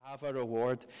have a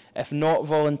reward. If not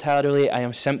voluntarily, I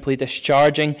am simply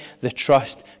discharging the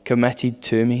trust committed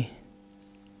to me.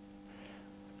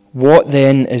 What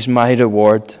then is my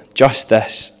reward? Just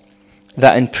this,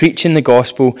 that in preaching the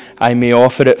gospel I may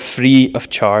offer it free of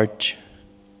charge,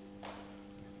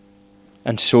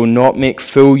 and so not make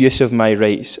full use of my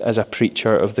rights as a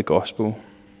preacher of the gospel.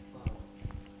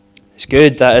 It's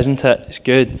good, that, isn't it? It's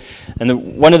good.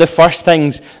 And one of the first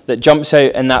things that jumps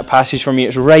out in that passage for me,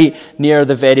 it's right near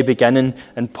the very beginning.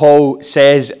 And Paul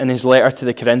says in his letter to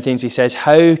the Corinthians, he says,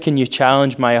 how can you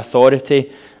challenge my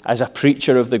authority as a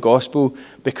preacher of the gospel?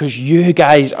 Because you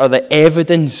guys are the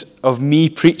evidence of me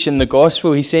preaching the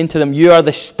gospel. He's saying to them, you are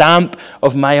the stamp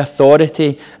of my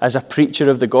authority as a preacher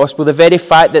of the gospel. The very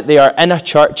fact that they are in a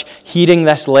church hearing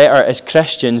this letter as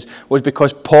Christians was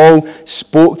because Paul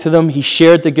spoke to them. He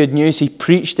shared the good news. He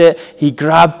preached it. He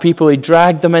grabbed people. He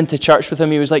dragged them into church with him.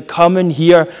 He was like, come and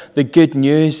hear the good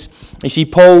news. You see,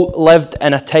 Paul lived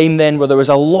in a time then where there was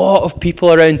a lot of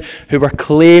people around who were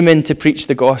claiming to preach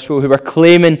the gospel, who were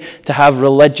claiming to have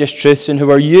religious truths, and who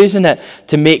were using it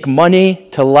to make money,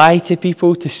 to lie to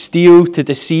people, to steal, to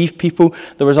deceive people.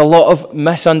 There was a lot of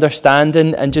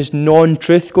misunderstanding and just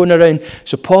non-truth going around.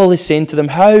 So Paul is saying to them,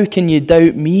 how can you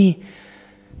doubt me?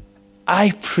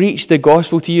 I preach the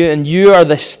gospel to you, and you are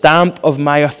the stamp of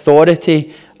my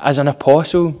authority as an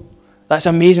apostle. That's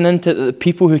amazing, isn't it? That the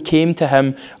people who came to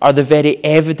him are the very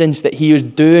evidence that he was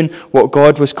doing what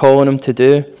God was calling him to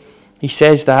do. He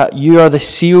says that, you are the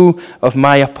seal of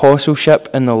my apostleship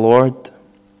in the Lord.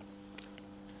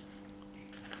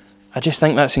 I just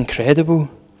think that's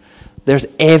incredible. There's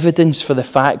evidence for the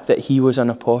fact that he was an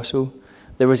apostle.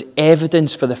 There was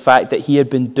evidence for the fact that he had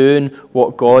been doing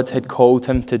what God had called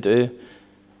him to do.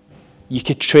 You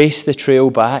could trace the trail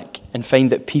back and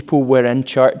find that people were in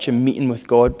church and meeting with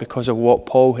God because of what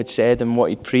Paul had said and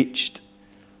what he preached.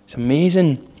 It's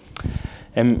amazing.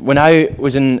 When I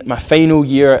was in my final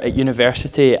year at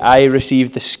university, I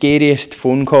received the scariest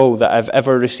phone call that I've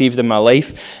ever received in my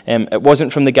life. It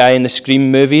wasn't from the guy in the Scream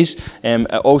movies.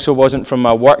 It also wasn't from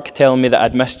my work telling me that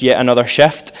I'd missed yet another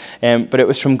shift. But it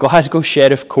was from Glasgow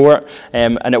Sheriff Court.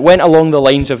 And it went along the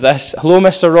lines of this. Hello,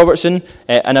 Mr. Robertson.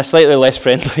 In a slightly less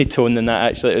friendly tone than that,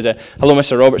 actually. It was a, hello,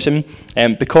 Mr. Robertson.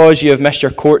 Because you have missed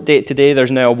your court date today, there's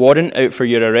now a warrant out for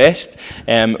your arrest.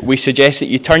 We suggest that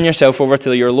you turn yourself over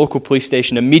to your local police station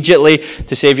immediately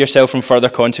to save yourself from further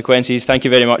consequences. Thank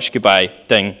you very much. Goodbye.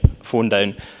 Ding. Phone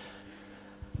down.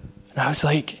 And I was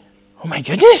like, oh my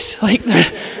goodness, like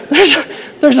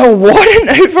there's a warrant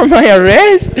out for my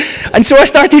arrest. And so I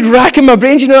started racking my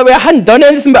brains. You know, I hadn't done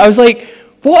anything, but I was like,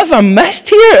 what have I missed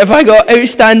here? Have I got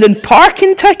outstanding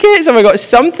parking tickets? Have I got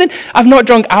something? I've not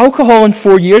drunk alcohol in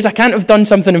 4 years. I can't have done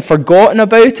something and forgotten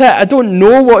about it. I don't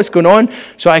know what's going on.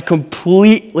 So I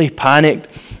completely panicked.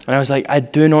 And I was like, I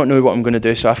do not know what I'm going to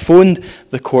do. So I phoned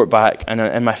the court back, and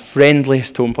in my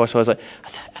friendliest tone possible, I was like, I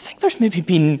think there's maybe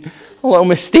been a little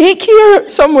mistake here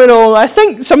somewhere along. I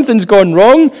think something's gone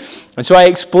wrong. And so I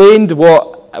explained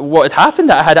what had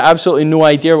happened. I had absolutely no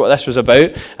idea what this was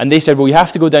about. And they said, well, you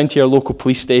have to go down to your local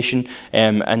police station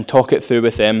and talk it through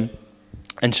with them.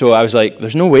 And so I was like,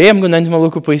 there's no way I'm going down to my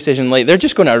local police station. Like, they're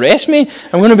just going to arrest me.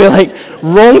 I'm going to be like,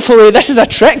 wrongfully, this is a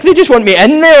trick. They just want me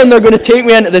in there and they're going to take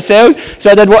me into the cells. So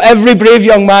I did what every brave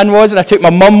young man was, and I took my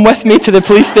mum with me to the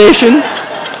police station.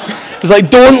 I was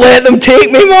like, don't let them take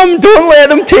me, Mum. Don't let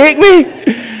them take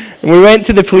me. And we went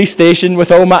to the police station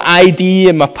with all my ID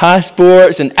and my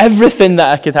passports and everything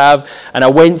that I could have. And I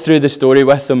went through the story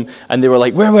with them. And they were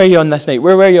like, where were you on this night?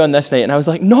 Where were you on this night? And I was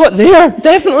like, not there.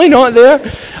 Definitely not there.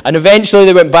 And eventually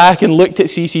they went back and looked at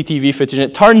CCTV footage. And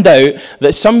it turned out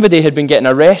that somebody had been getting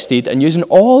arrested and using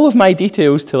all of my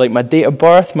details to, like, my date of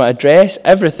birth, my address,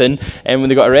 everything. And when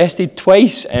they got arrested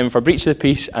twice for breach of the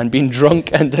peace and being drunk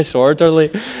and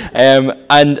disorderly.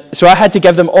 And so I had to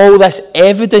give them all this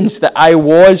evidence that I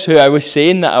was who I was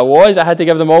saying that I was. I had to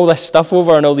give them all this stuff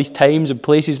over and all these times and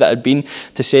places that I'd been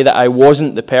to say that I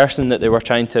wasn't the person that they were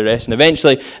trying to arrest. And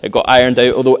eventually it got ironed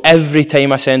out, although every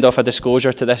time I send off a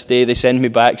disclosure to this day, they send me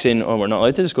back saying, oh, we're not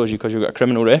allowed to disclose you because you've got a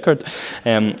criminal record,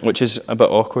 which is a bit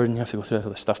awkward and you have to go through all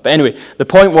this stuff. But anyway, the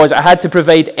point was I had to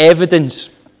provide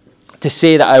evidence to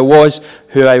say that I was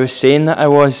who I was saying that I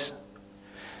was.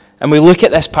 And we look at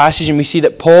this passage and we see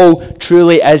that Paul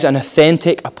truly is an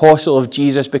authentic apostle of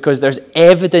Jesus because there's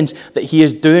evidence that he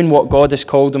is doing what God has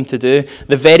called him to do.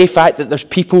 The very fact that there's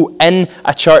people in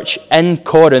a church in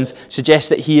Corinth suggests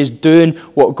that he is doing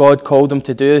what God called him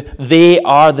to do. They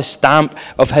are the stamp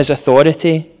of his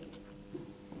authority.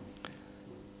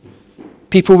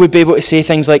 People would be able to say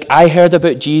things like, I heard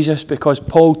about Jesus because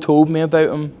Paul told me about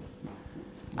him.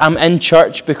 I'm in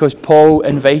church because Paul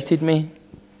invited me.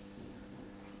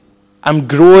 I'm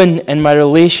growing in my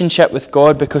relationship with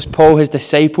God because Paul has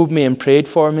discipled me and prayed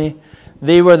for me.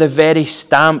 They were the very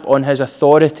stamp on his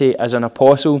authority as an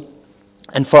apostle.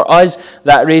 And for us,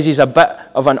 that raises a bit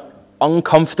of an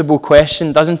uncomfortable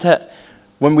question, doesn't it?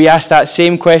 When we ask that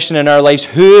same question in our lives,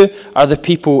 who are the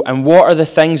people and what are the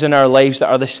things in our lives that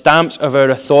are the stamps of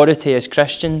our authority as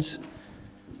Christians?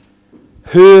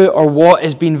 Who or what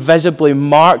is being visibly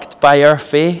marked by our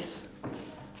faith?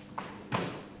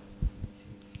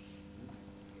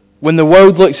 When the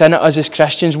world looks in at us as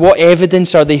Christians, what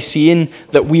evidence are they seeing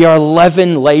that we are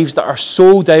living lives that are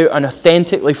sold out and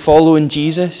authentically following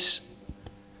Jesus?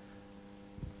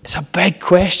 It's a big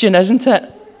question, isn't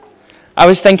it? I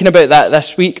was thinking about that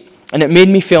this week, and it made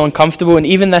me feel uncomfortable. And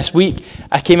even this week,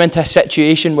 I came into a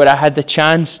situation where I had the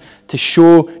chance to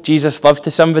show Jesus' love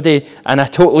to somebody, and I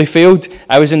totally failed.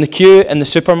 I was in the queue in the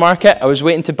supermarket. I was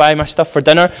waiting to buy my stuff for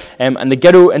dinner, and the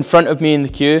girl in front of me in the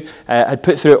queue had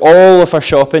put through all of her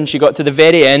shopping. She got to the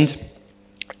very end,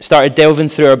 started delving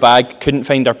through her bag, couldn't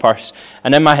find her purse.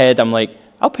 And in my head, I'm like,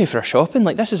 I'll pay for her shopping.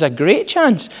 Like, this is a great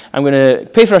chance. I'm going to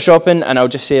pay for her shopping, and I'll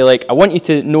just say, like, I want you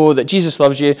to know that Jesus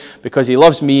loves you because he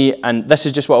loves me, and this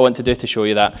is just what I want to do to show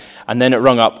you that. And then it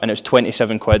rung up, and it was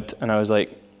 27 quid, and I was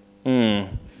like,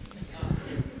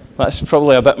 that's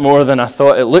probably a bit more than I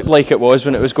thought it looked like it was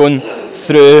when it was going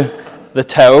through the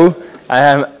till.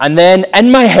 And then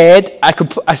in my head,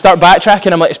 I start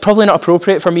backtracking. I'm like, it's probably not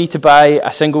appropriate for me to buy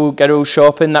a single girl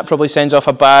shopping. That probably sends off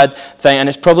a bad thing, and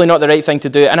it's probably not the right thing to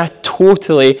do. And I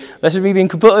totally, this is me being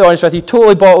completely honest with you,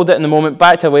 totally bottled it in the moment,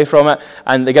 backed away from it,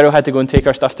 and the girl had to go and take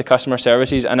her stuff to customer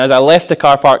services. And as I left the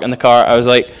car park in the car, I was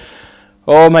like,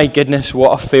 oh my goodness,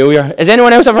 what a failure. Has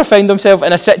anyone else ever found themselves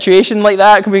in a situation like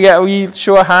that? Can we get a wee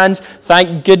show of hands?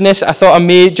 Thank goodness. I thought I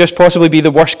may just possibly be the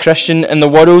worst Christian in the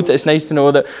world. It's nice to know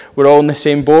that we're all in the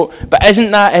same boat. But isn't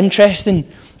that interesting?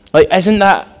 Like, isn't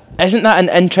that an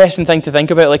interesting thing to think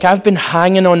about? Like, I've been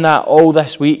hanging on that all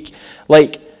this week.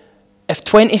 Like, if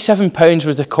 £27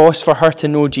 was the cost for her to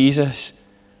know Jesus,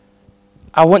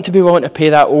 I want to be willing to pay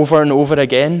that over and over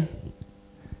again.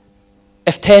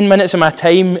 If 10 minutes of my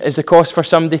time is the cost for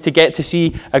somebody to get to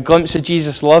see a glimpse of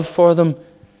Jesus' love for them,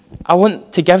 I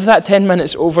want to give that 10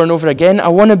 minutes over and over again. I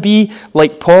want to be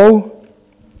like Paul.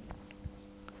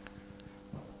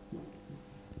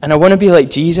 And I want to be like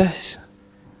Jesus.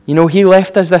 You know, he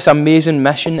left us this amazing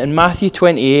mission. In Matthew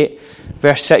 28,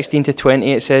 verse 16 to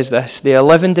 20, it says this: the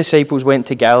 11 disciples went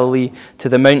to Galilee, to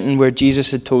the mountain where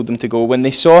Jesus had told them to go. When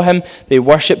they saw him, they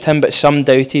worshipped him, but some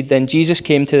doubted. Then Jesus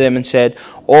came to them and said,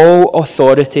 all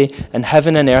authority in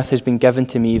heaven and earth has been given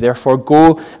to me. Therefore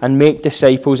go and make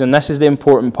disciples, and this is the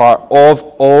important part, of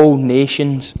all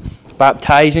nations,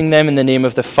 baptizing them in the name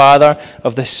of the Father,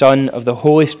 of the Son, of the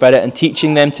Holy Spirit, and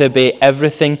teaching them to obey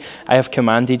everything I have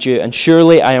commanded you. And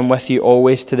surely I am with you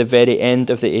always to the very end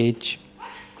of the age.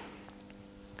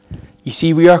 You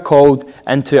see, we are called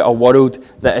into a world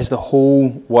that is the whole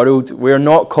world. We're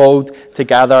not called to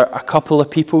gather a couple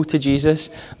of people to Jesus.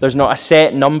 There's not a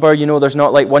set number, you know, there's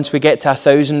not like once we get to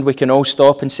 1,000 we can all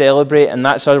stop and celebrate and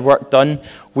that's our work done.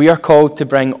 We are called to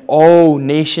bring all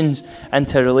nations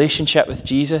into a relationship with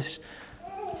Jesus.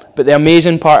 But the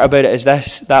amazing part about it is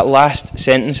this, that last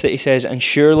sentence that he says, and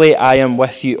surely I am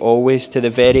with you always to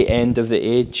the very end of the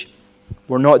age.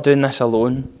 We're not doing this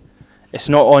alone. It's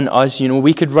not on us. You know,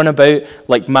 we could run about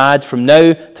like mad from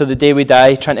now till the day we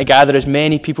die, trying to gather as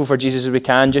many people for Jesus as we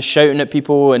can, just shouting at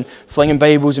people and flinging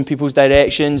Bibles in people's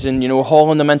directions and, you know,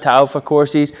 hauling them into Alpha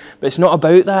courses. But it's not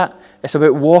about that. It's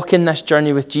about walking this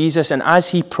journey with Jesus. And as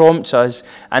he prompts us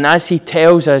and as he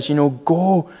tells us, you know,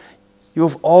 go.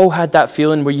 You've all had that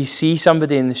feeling where you see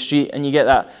somebody in the street and you get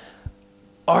that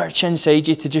urge inside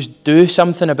you to just do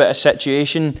something about a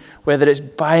situation, whether it's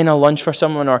buying a lunch for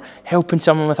someone or helping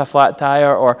someone with a flat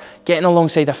tire or getting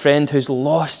alongside a friend who's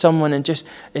lost someone and just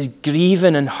is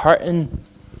grieving and hurting.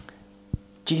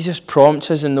 Jesus prompts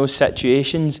us in those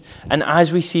situations, and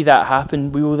as we see that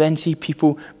happen, we will then see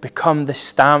people become the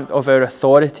stamp of our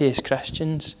authority as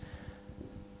Christians.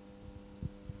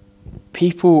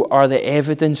 People are the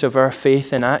evidence of our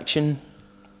faith in action.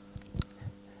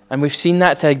 And we've seen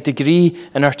that to a degree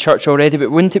in our church already, but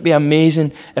wouldn't it be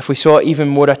amazing if we saw even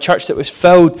more, a church that was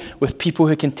filled with people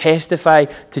who can testify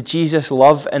to Jesus'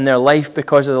 love in their life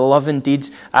because of the love and deeds,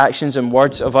 actions and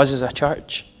words of us as a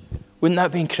church? Wouldn't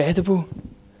that be incredible?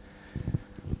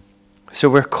 So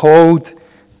we're called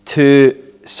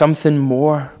to something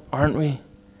more, aren't we?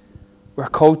 We're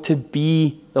called to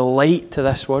be the light to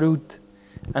this world.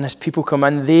 And as people come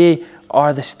in, they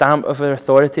are the stamp of our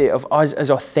authority, of us as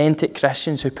authentic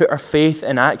Christians who put our faith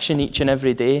in action each and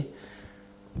every day.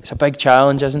 It's a big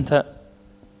challenge, isn't it?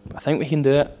 But I think we can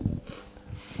do it.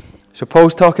 So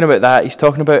Paul's talking about that. He's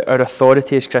talking about our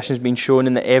authority as Christians being shown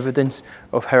in the evidence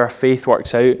of how our faith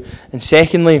works out. And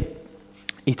secondly,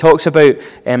 he talks about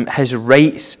his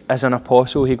rights as an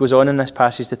apostle. He goes on in this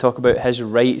passage to talk about his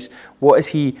rights. What is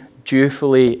he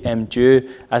dutifully do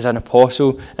as an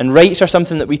apostle? And rights are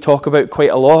something that we talk about quite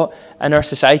a lot in our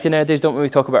society nowadays, don't we? We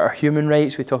talk about our human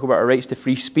rights, we talk about our rights to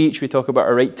free speech, we talk about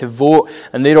our right to vote,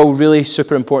 and they're all really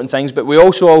super important things, but we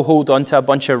also all hold on to a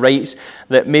bunch of rights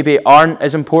that maybe aren't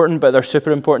as important, but they're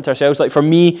super important to ourselves. Like for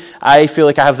me, I feel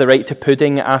like I have the right to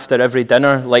pudding after every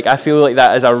dinner. Like I feel like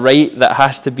that is a right that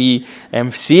has to be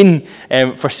seen.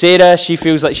 For Sarah, she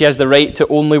feels like she has the right to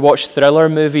only watch thriller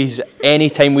movies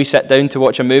anytime we sit down to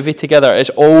watch a movie together. It's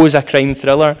always a crime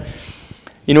thriller.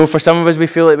 You know, for some of us, we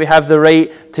feel like we have the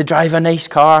right to drive a nice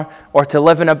car, or to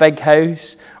live in a big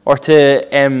house, or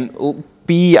to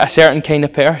be a certain kind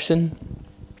of person.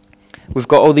 We've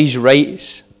got all these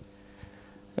rights.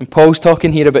 And Paul's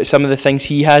talking here about some of the things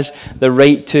he has the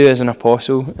right to as an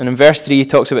apostle. And in verse 3, he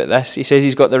talks about this. He says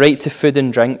he's got the right to food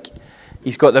and drink.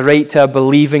 He's got the right to a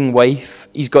believing wife.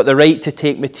 He's got the right to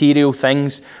take material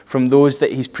things from those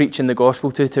that he's preaching the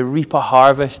gospel to reap a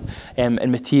harvest and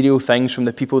material things from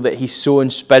the people that he's sowing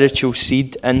spiritual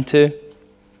seed into.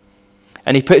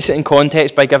 And he puts it in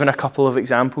context by giving a couple of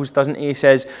examples, doesn't he? He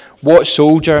says, what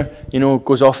soldier,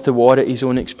 goes off to war at his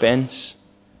own expense?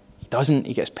 He doesn't.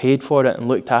 He gets paid for it and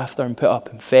looked after and put up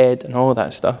and fed and all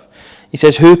that stuff. He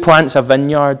says, who plants a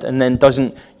vineyard and then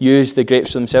doesn't use the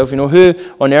grapes themselves? Who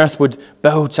on earth would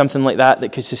build something like that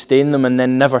could sustain them and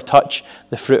then never touch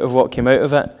the fruit of what came out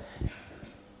of it?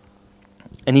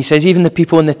 And he says, even the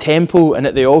people in the temple and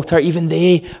at the altar, even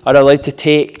they are allowed to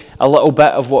take a little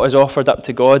bit of what is offered up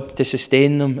to God to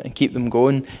sustain them and keep them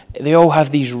going. They all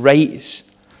have these rights.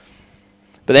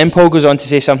 But then Paul goes on to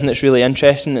say something that's really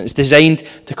interesting. It's designed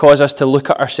to cause us to look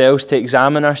at ourselves, to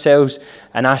examine ourselves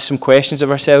and ask some questions of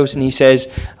ourselves. And he says,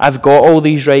 I've got all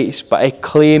these rights, but I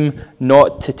claim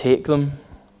not to take them.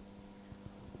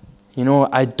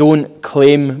 I don't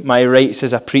claim my rights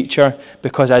as a preacher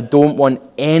because I don't want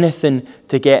anything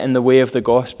to get in the way of the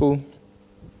gospel.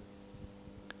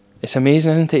 It's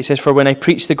amazing, isn't it? He says, for when I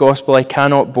preach the gospel, I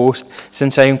cannot boast,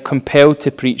 since I am compelled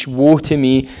to preach. Woe to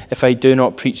me if I do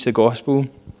not preach the gospel.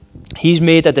 He's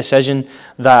made a decision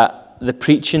that the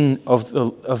preaching of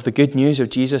the good news of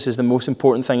Jesus is the most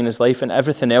important thing in his life, and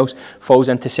everything else falls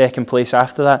into second place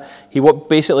after that.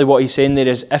 Basically what he's saying there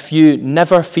is, if you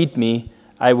never feed me,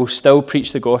 I will still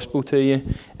preach the gospel to you.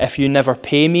 If you never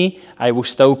pay me, I will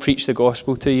still preach the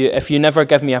gospel to you. If you never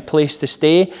give me a place to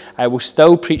stay, I will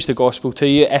still preach the gospel to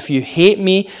you. If you hate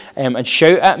me and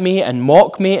shout at me and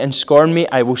mock me and scorn me,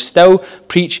 I will still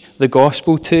preach the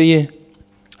gospel to you.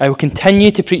 I will continue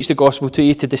to preach the gospel to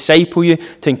you, to disciple you,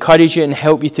 to encourage you and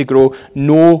help you to grow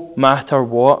no matter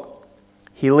what.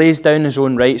 He lays down his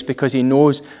own rights because he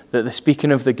knows that the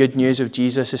speaking of the good news of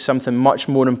Jesus is something much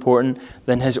more important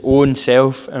than his own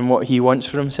self and what he wants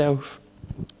for himself.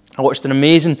 I watched an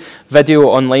amazing video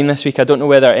online this week. I don't know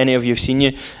whether any of you have seen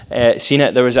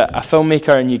it. There was a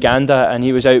filmmaker in Uganda, and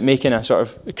he was out making a sort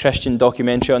of Christian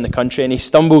documentary on the country, and he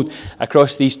stumbled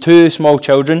across these two small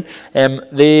children.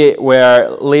 They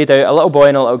were laid out, a little boy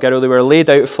and a little girl. They were laid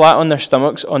out flat on their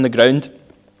stomachs on the ground.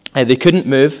 They couldn't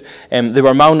move. They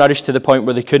were malnourished to the point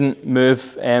where they couldn't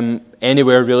move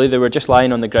anywhere, really. They were just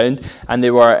lying on the ground, and they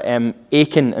were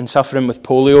aching and suffering with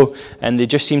polio, and they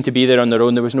just seemed to be there on their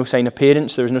own. There was no sign of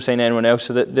parents. There was no sign of anyone else.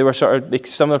 So that they were they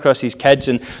stumbled across these kids,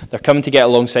 and they're coming to get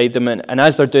alongside them. And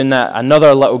as they're doing that,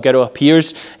 another little girl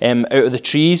appears out of the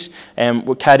trees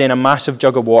carrying a massive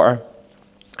jug of water.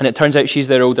 And it turns out she's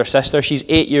their older sister. She's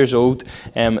 8 years old.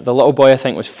 The little boy, I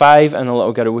think, was 5, and the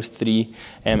little girl was 3.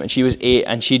 And she was 8.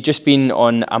 And she'd just been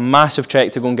on a massive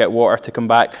trek to go and get water to come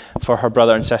back for her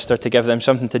brother and sister to give them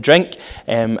something to drink.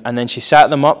 And then she sat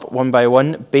them up one by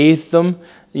one, bathed them.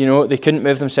 They couldn't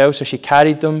move themselves, so she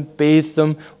carried them, bathed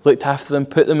them, looked after them,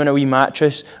 put them in a wee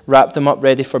mattress, wrapped them up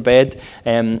ready for bed.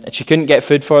 She couldn't get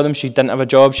food for them. She didn't have a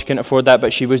job. She couldn't afford that,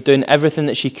 but she was doing everything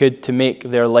that she could to make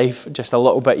their life just a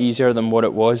little bit easier than what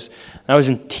it was. And I was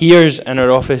in tears in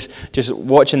her office just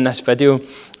watching this video.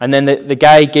 And then the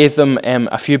guy gave them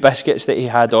a few biscuits that he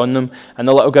had on them, and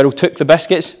the little girl took the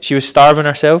biscuits. She was starving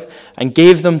herself, and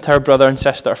gave them to her brother and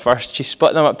sister first. She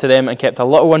split them up to them and kept a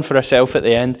little one for herself at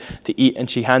the end to eat, and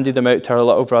she handed them out to her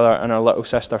little brother and her little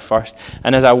sister first.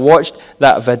 And as I watched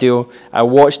that video, I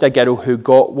watched a girl who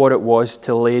got what it was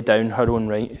to lay down her own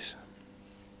rights.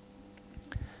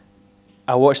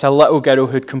 I watched a little girl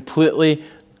who'd completely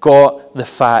got the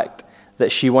fact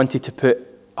that she wanted to put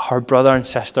her brother and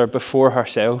sister before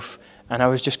herself, and I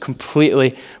was just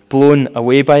completely blown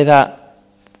away by that.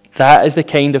 That is the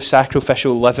kind of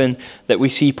sacrificial living that we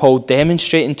see Paul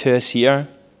demonstrating to us here.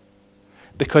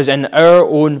 Because in our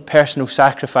own personal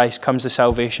sacrifice comes the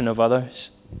salvation of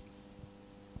others.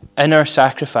 In our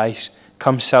sacrifice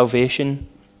comes salvation.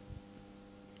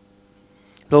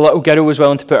 The little girl was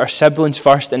willing to put her siblings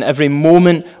first in every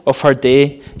moment of her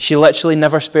day. She literally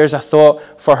never spares a thought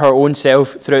for her own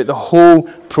self throughout the whole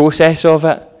process of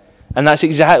it. And that's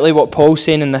exactly what Paul's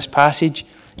saying in this passage.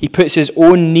 He puts his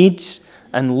own needs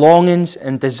and longings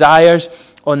and desires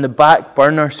on the back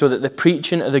burner so that the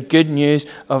preaching of the good news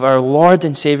of our Lord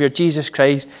and Saviour Jesus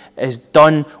Christ is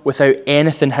done without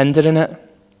anything hindering it.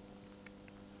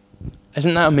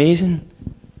 Isn't that amazing?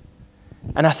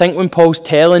 And I think when Paul's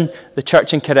telling the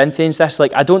church in Corinthians this,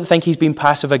 I don't think he's being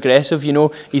passive-aggressive,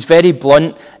 He's very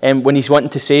blunt when he's wanting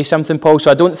to say something, Paul.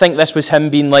 So I don't think this was him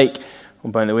being like, oh,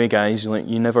 by the way, guys,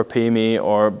 you never pay me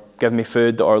or give me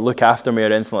food or look after me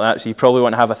or anything like that, so you probably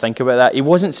want to have a think about that. He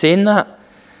wasn't saying that.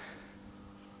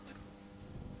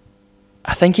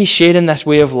 I think he's sharing this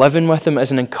way of living with them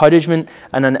as an encouragement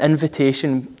and an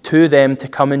invitation to them to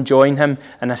come and join him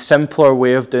in a simpler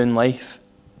way of doing life.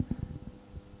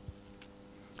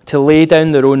 To lay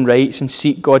down their own rights and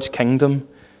seek God's kingdom.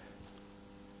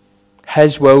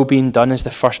 His will being done is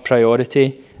the first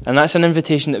priority. And that's an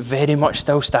invitation that very much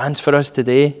still stands for us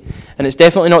today. And it's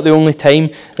definitely not the only time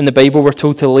in the Bible we're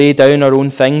told to lay down our own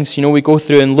things. We go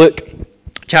through in Luke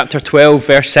chapter 12,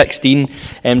 verse 16,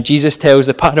 Jesus tells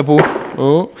the parable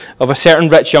of a certain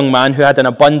rich young man who had an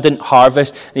abundant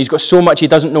harvest. And he's got so much he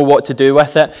doesn't know what to do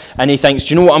with it. And he thinks,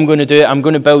 do you know what I'm going to do? I'm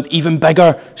going to build even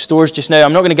bigger stores just now.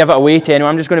 I'm not going to give it away to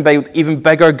anyone. I'm just going to build even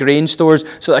bigger grain stores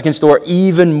so that I can store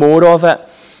even more of it.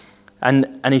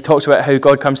 And he talks about how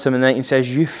God comes to him in the night and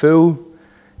says, you fool,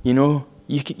 you're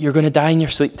going to die in your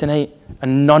sleep tonight,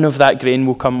 and none of that grain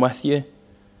will come with you.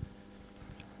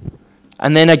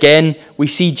 And then again, we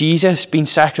see Jesus being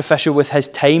sacrificial with his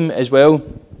time as well.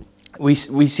 We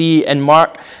see in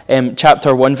Mark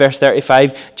chapter 1, verse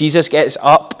 35, Jesus gets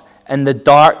up in the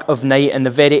dark of night in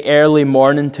the very early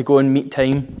morning to go and make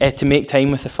time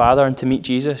with the Father and to meet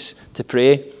Jesus, to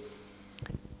pray.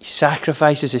 He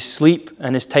sacrifices his sleep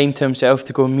and his time to himself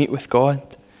to go and meet with God.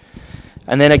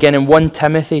 And then again in 1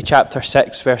 Timothy chapter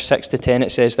 6, verse 6 to 10,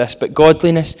 it says this, but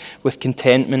godliness with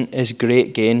contentment is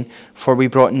great gain, for we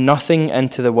brought nothing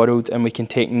into the world and we can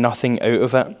take nothing out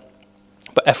of it.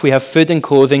 But if we have food and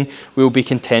clothing, we will be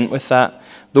content with that.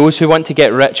 Those who want to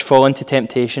get rich fall into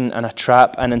temptation and a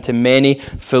trap and into many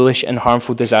foolish and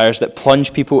harmful desires that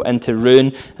plunge people into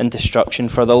ruin and destruction.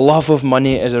 For the love of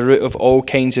money is a root of all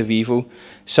kinds of evil.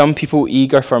 Some people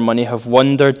eager for money have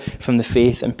wandered from the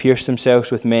faith and pierced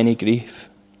themselves with many grief.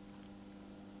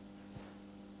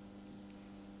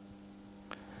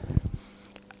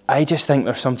 I just think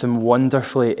there's something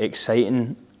wonderfully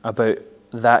exciting about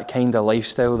that kind of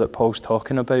lifestyle that Paul's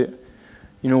talking about.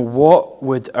 What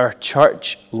would our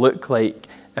church look like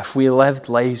if we lived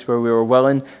lives where we were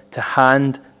willing to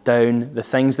hand down the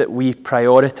things that we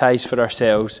prioritize for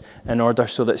ourselves in order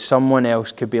so that someone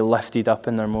else could be lifted up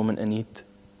in their moment of need?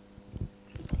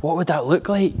 What would that look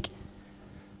like?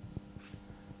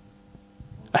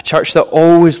 A church that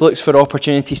always looks for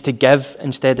opportunities to give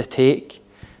instead of take,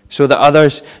 so that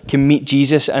others can meet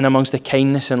Jesus in amongst the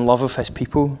kindness and love of his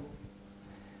people.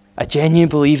 I genuinely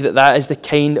believe that that is the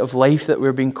kind of life that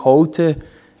we're being called to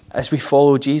as we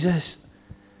follow Jesus.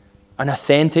 An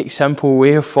authentic, simple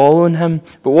way of following him.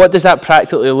 But what does that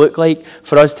practically look like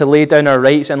for us to lay down our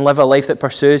rights and live a life that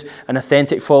pursues an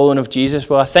authentic following of Jesus?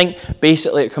 Well, I think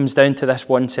basically it comes down to this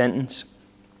one sentence.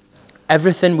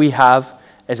 Everything we have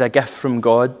is a gift from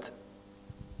God.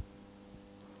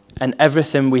 And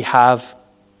everything we have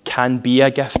can be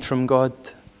a gift from God.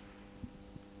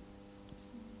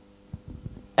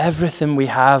 Everything we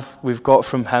have, we've got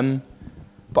from him.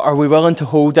 But are we willing to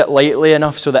hold it lightly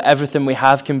enough so that everything we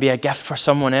have can be a gift for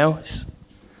someone else?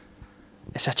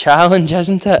 It's a challenge,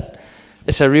 isn't it?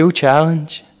 It's a real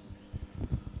challenge.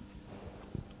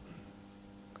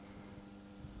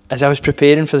 As I was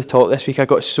preparing for the talk this week, I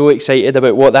got so excited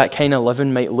about what that kind of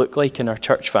living might look like in our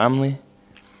church family.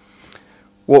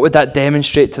 What would that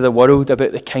demonstrate to the world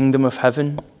about the kingdom of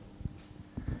heaven?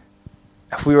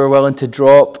 If we were willing to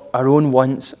drop our own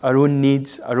wants, our own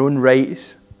needs, our own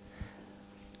rights,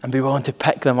 and be willing to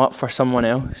pick them up for someone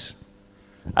else.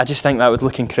 I just think that would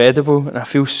look incredible, and I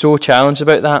feel so challenged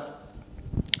about that.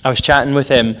 I was chatting with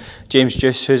James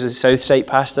Juice, who's a Southside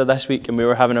pastor this week, and we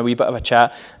were having a wee bit of a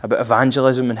chat about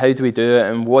evangelism and how do we do it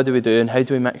and what do we do and how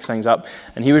do we mix things up.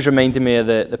 And he was reminding me of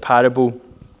the parable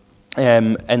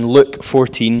in Luke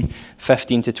 14,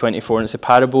 15 to 24, and it's a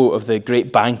parable of the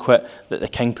great banquet that the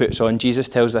king puts on. Jesus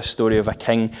tells this story of a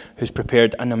king who's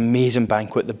prepared an amazing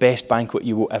banquet, the best banquet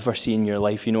you will ever see in your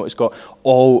life. You know, it's got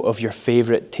all of your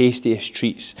favourite, tastiest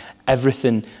treats.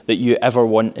 Everything that you ever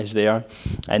want is there.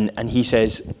 And he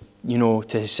says, you know,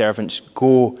 to his servants,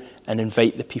 go and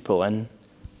invite the people in.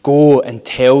 Go and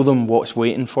tell them what's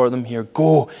waiting for them here.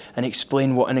 Go and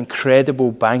explain what an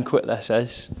incredible banquet this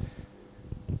is.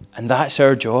 And that's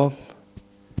our job.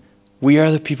 We are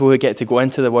the people who get to go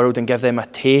into the world and give them a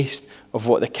taste of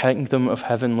what the kingdom of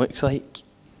heaven looks like.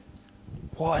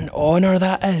 What an honour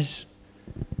that is.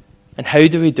 And how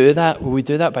do we do that? Well, we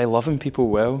do that by loving people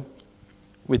well.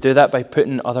 We do that by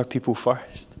putting other people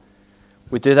first.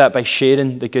 We do that by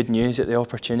sharing the good news at the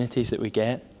opportunities that we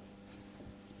get.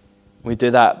 We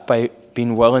do that by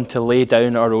being willing to lay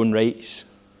down our own rights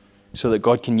so that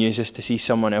God can use us to see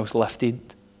someone else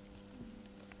lifted.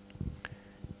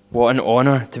 What an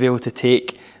honour to be able to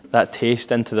take that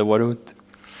taste into the world.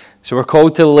 So we're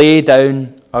called to lay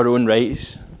down our own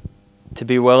rights, to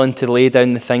be willing to lay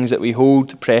down the things that we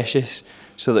hold precious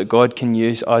so that God can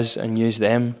use us and use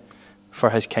them for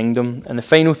his kingdom. And the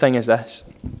final thing is this,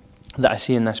 that I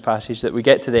see in this passage, that we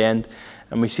get to the end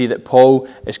and we see that Paul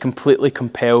is completely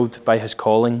compelled by his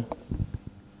calling.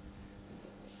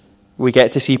 We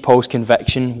get to see Paul's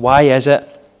conviction. Why is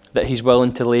it that he's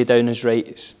willing to lay down his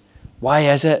rights? Why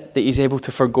is it that he's able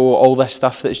to forgo all this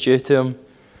stuff that's due to him?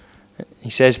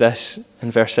 He says this in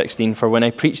verse 16, "For when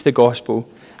I preach the gospel,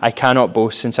 I cannot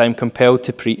boast, since I am compelled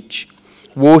to preach.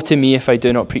 Woe to me if I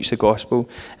do not preach the gospel.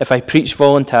 If I preach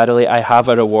voluntarily, I have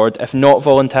a reward. If not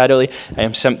voluntarily, I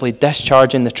am simply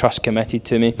discharging the trust committed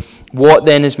to me. What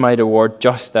then is my reward?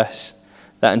 Just this,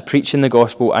 that in preaching the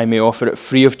gospel I may offer it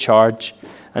free of charge,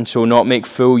 and so not make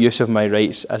full use of my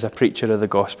rights as a preacher of the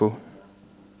gospel."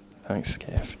 Thanks,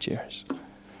 Kev. Cheers.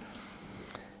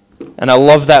 And I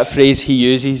love that phrase he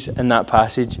uses in that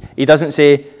passage. He doesn't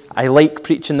say, I like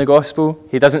preaching the gospel.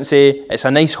 He doesn't say, it's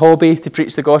a nice hobby to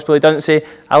preach the gospel. He doesn't say,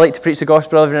 I like to preach the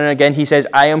gospel every now and again. He says,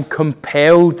 I am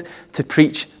compelled to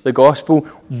preach the gospel.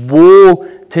 Woe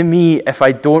to me if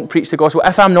I don't preach the gospel.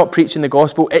 If I'm not preaching the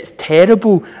gospel, it's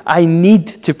terrible. I need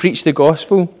to preach the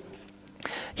gospel.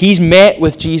 He's met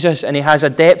with Jesus and he has a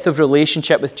depth of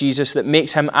relationship with Jesus that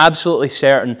makes him absolutely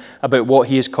certain about what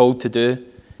he is called to do.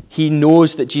 He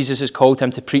knows that Jesus has called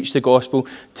him to preach the gospel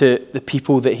to the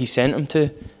people that he sent him to.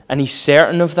 And he's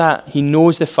certain of that. He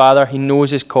knows the Father. He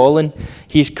knows his calling.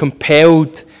 He's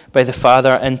compelled by the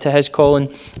Father into his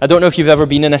calling. I don't know if you've ever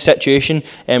been in a situation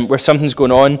where something's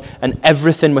going on and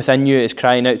everything within you is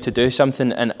crying out to do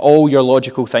something, and all your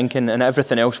logical thinking and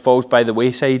everything else falls by the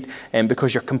wayside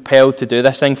because you're compelled to do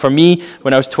this thing. For me,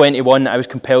 when I was 21, I was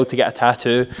compelled to get a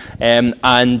tattoo,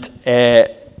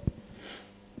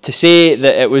 to say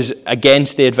that it was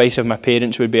against the advice of my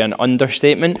parents would be an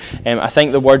understatement. I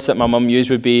think the words that my mum used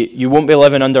would be, you won't be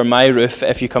living under my roof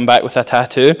if you come back with a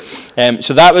tattoo.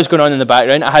 So that was going on in the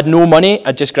background. I had no money.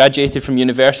 I'd just graduated from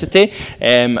university,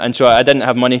 and so I didn't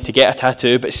have money to get a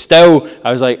tattoo. But still,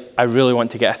 I was like, I really want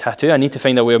to get a tattoo. I need to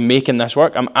find a way of making this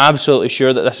work. I'm absolutely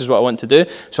sure that this is what I want to do.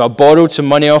 So I borrowed some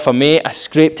money off a mate. I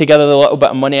scraped together the little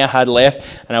bit of money I had left,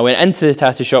 and I went into the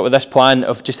tattoo shop with this plan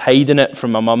of just hiding it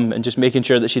from my mum and just making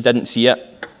sure that she didn't see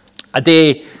it. A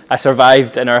day I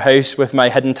survived in our house with my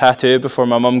hidden tattoo before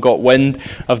my mum got wind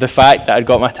of the fact that I'd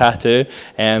got my tattoo,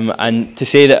 and to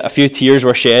say that a few tears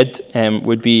were shed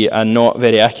would be a not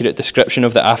very accurate description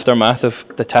of the aftermath of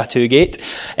the tattoo gate.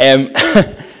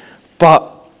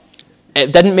 But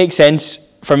it didn't make sense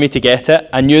for me to get it.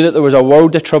 I knew that there was a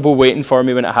world of trouble waiting for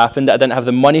me when it happened. I didn't have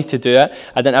the money to do it.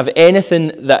 I didn't have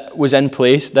anything that was in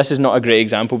place. This is not a great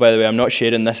example, by the way. I'm not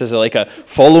sharing this as like a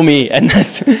follow me in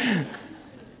this.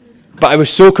 But I was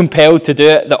so compelled to do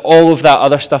it that all of that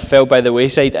other stuff fell by the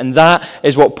wayside. And that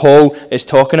is what Paul is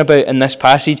talking about in this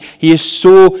passage. He is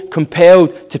so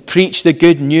compelled to preach the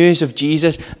good news of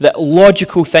Jesus that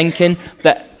logical thinking,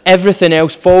 that everything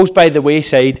else falls by the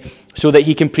wayside so that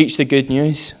he can preach the good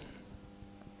news.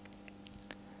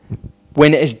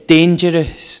 When it is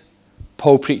dangerous,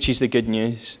 Paul preaches the good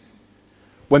news.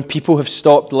 When people have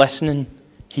stopped listening,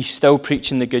 he's still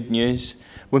preaching the good news.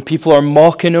 When people are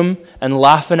mocking him and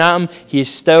laughing at him, he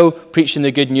is still preaching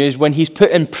the good news. When he's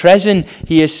put in prison,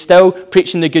 he is still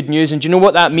preaching the good news. And do you know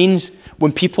what that means?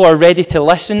 When people are ready to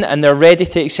listen and they're ready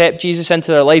to accept Jesus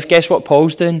into their life, guess what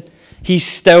Paul's doing? He's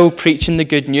still preaching the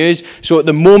good news. So at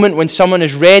the moment when someone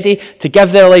is ready to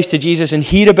give their lives to Jesus and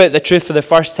hear about the truth for the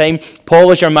first time, Paul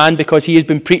is your man because he has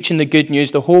been preaching the good news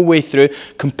the whole way through,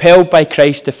 compelled by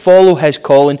Christ to follow his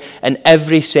calling in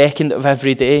every second of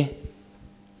every day.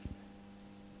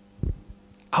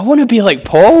 I want to be like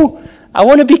Paul. I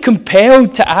want to be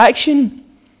compelled to action.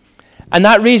 And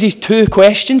that raises two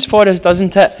questions for us,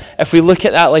 doesn't it? If we look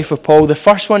at that life of Paul, the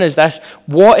first one is this: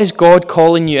 what is God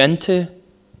calling you into?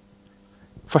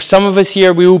 For some of us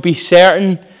here, we will be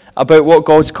certain about what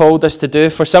God's called us to do.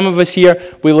 For some of us here,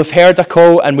 we'll have heard a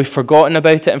call and we've forgotten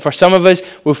about it. And for some of us,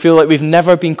 we'll feel like we've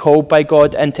never been called by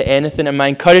God into anything. And my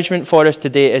encouragement for us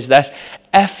today is this: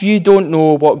 if you don't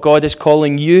know what God is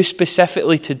calling you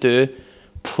specifically to do,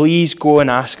 please go and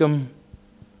ask Him.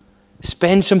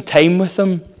 Spend some time with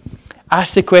Him.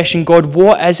 Ask the question, God,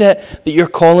 what is it that you're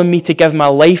calling me to give my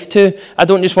life to? I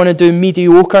don't just want to do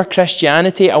mediocre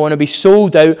Christianity. I want to be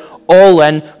sold out, all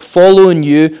in, following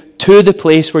you to the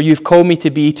place where you've called me to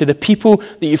be, to the people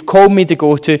that you've called me to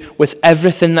go to, with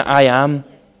everything that I am.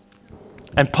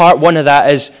 And part one of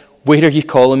that is, where are you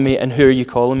calling me and who are you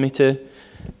calling me to?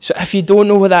 So if you don't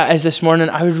know what that is this morning,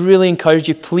 I would really encourage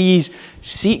you, please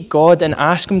seek God and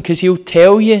ask Him, because He'll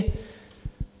tell you.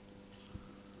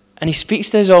 And He speaks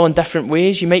to us all in different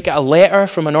ways. You might get a letter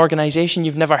from an organisation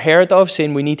you've never heard of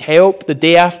saying we need help the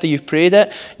day after you've prayed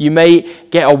it. You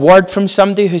might get a word from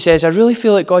somebody who says, I really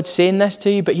feel like God's saying this to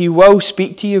you, but He will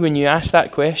speak to you when you ask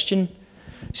that question.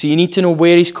 So you need to know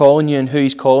where He's calling you and who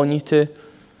He's calling you to.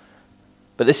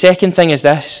 But the second thing is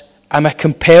this: am I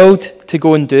compelled to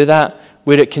go and do that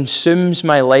where it consumes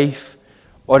my life,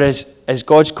 or is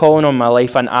God's calling on my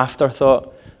life an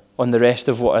afterthought on the rest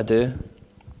of what I do?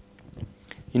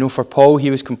 You know, for Paul,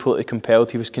 he was completely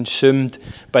compelled. He was consumed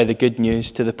by the good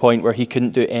news to the point where he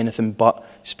couldn't do anything but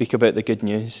speak about the good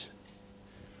news.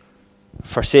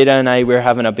 For Sarah and I, we're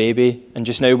having a baby, and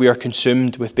just now we are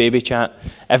consumed with baby chat.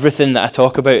 Everything that I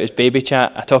talk about is baby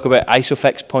chat. I talk about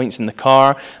ISOFIX points in the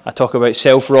car. I talk about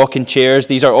self-rocking chairs.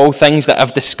 These are all things that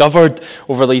I've discovered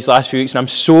over these last few weeks, and I'm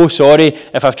so sorry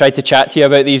if I've tried to chat to you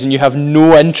about these and you have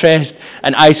no interest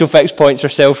in ISOFIX points or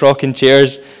self-rocking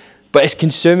chairs. But it's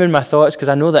consuming my thoughts, because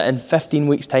I know that in 15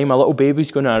 weeks' time, a little baby's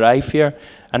going to arrive here,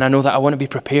 and I know that I want to be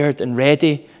prepared and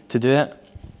ready to do it.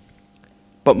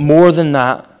 But more than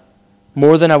that,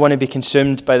 more than I want to be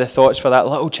consumed by the thoughts for that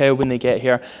little child when they get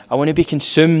here, I want to be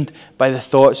consumed by the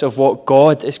thoughts of what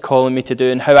God is calling me to do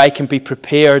and how I can be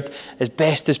prepared as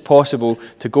best as possible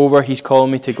to go where He's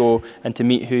calling me to go and to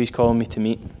meet who He's calling me to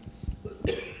meet.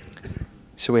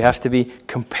 So we have to be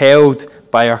compelled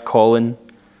by our calling.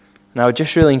 And I would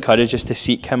just really encourage us to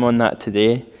seek Him on that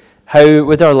today. How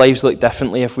would our lives look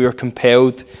differently if we were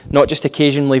compelled, not just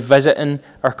occasionally visiting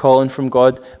our calling from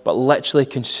God, but literally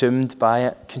consumed by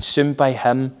it, consumed by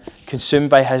Him, consumed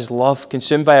by His love,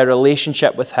 consumed by a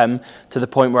relationship with Him, to the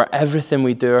point where everything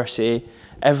we do or say,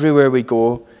 everywhere we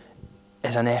go,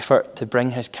 is an effort to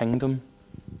bring His kingdom?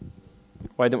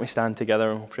 Why don't we stand together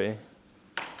and we'll pray?